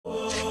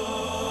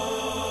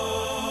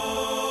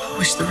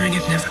wish the ring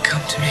had never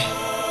come to me.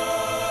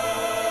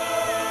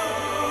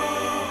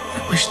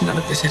 I wish none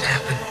of this had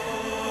happened.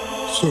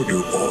 So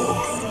do all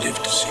who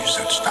live to see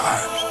such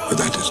times, but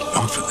that is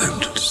not for them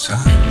to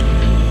decide.